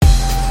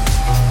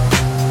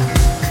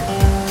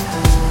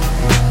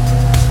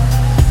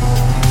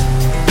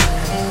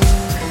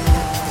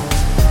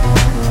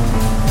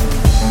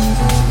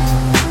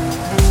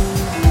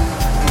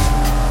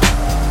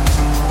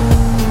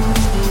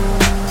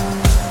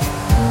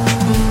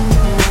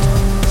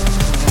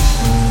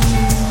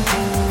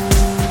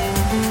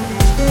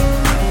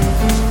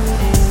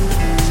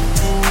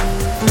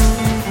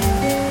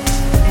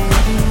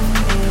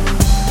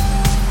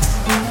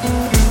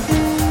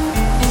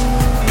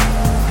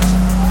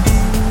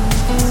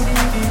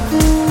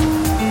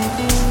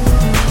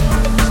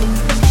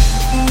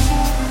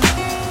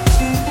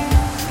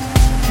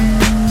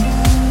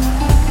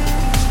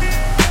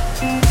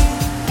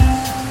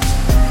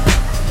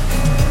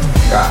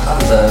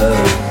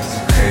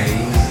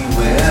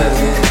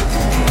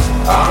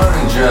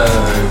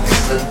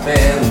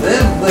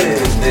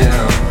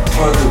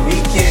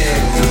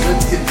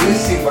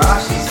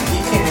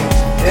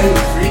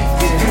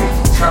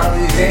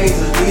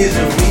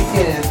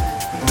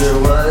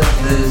was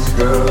this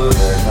girl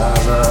that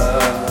I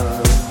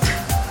love.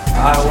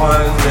 I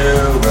wonder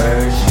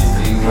where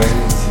she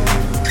went to.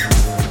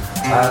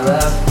 I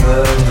left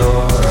the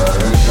door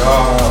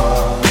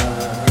ajar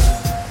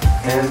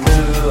and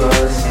threw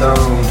a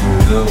stone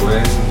through the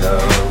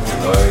window,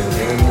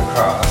 loitering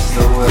across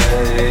the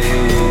way.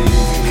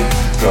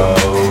 Go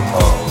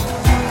home,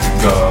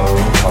 go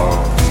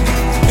home.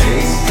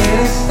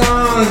 Wasting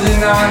stones and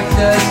not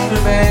just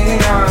for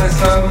banging on.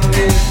 Some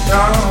get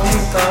thrown,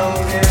 some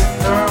get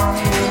thrown.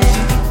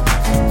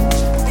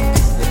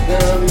 There's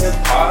gonna be a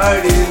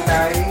party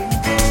tonight,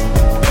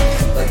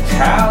 like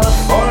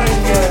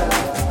California.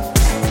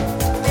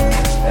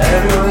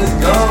 Everyone's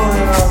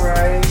going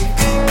alright.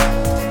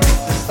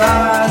 Just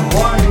thought I'd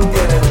warn you.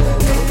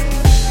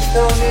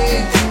 Don't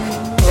need you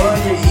or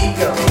your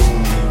ego.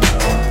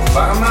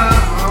 By my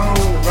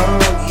own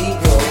wrong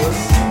egos,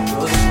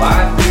 those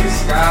fly through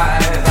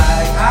skies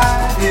like I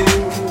do.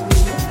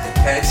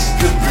 Catch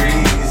the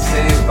breeze,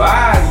 say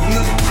bye,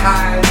 you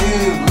high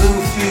noon, blue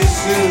too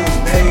soon,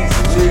 makes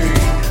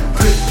weary.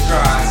 Quick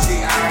draw,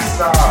 see I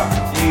saw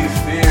you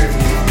fear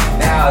me.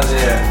 Now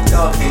there,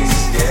 don't be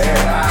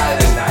scared, I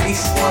had a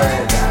nice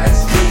one.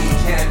 That's me,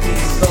 can't be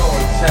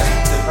sold, check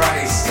the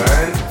price,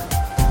 son.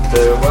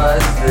 There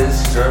was this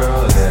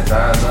girl that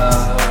I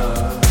love.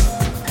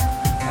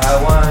 I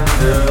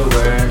wonder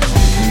where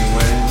she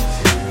went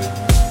to.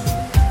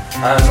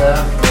 I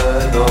left the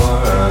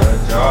door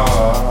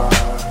ajar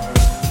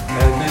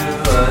and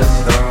threw a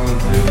stone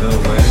through the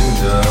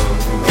window,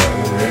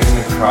 loitering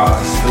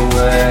across the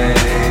way.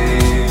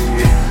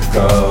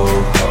 Go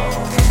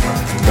home,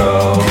 go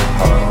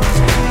home.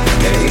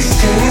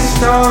 Wasting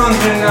stones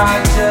are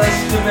not just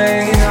for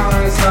banging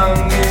on.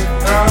 Some get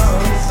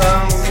thrown,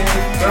 some get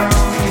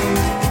thrown.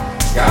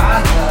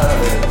 God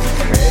loves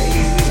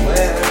crazy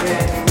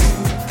women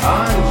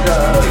on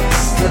drugs,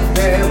 slip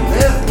and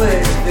live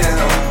with them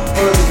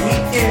for the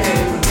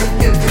weekend. Look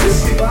at this,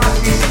 while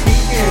she's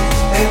speaking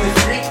and the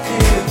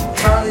freaking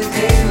Charlie's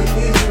days with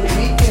me for the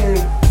weekend.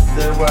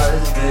 There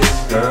was this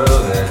girl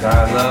that I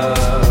love.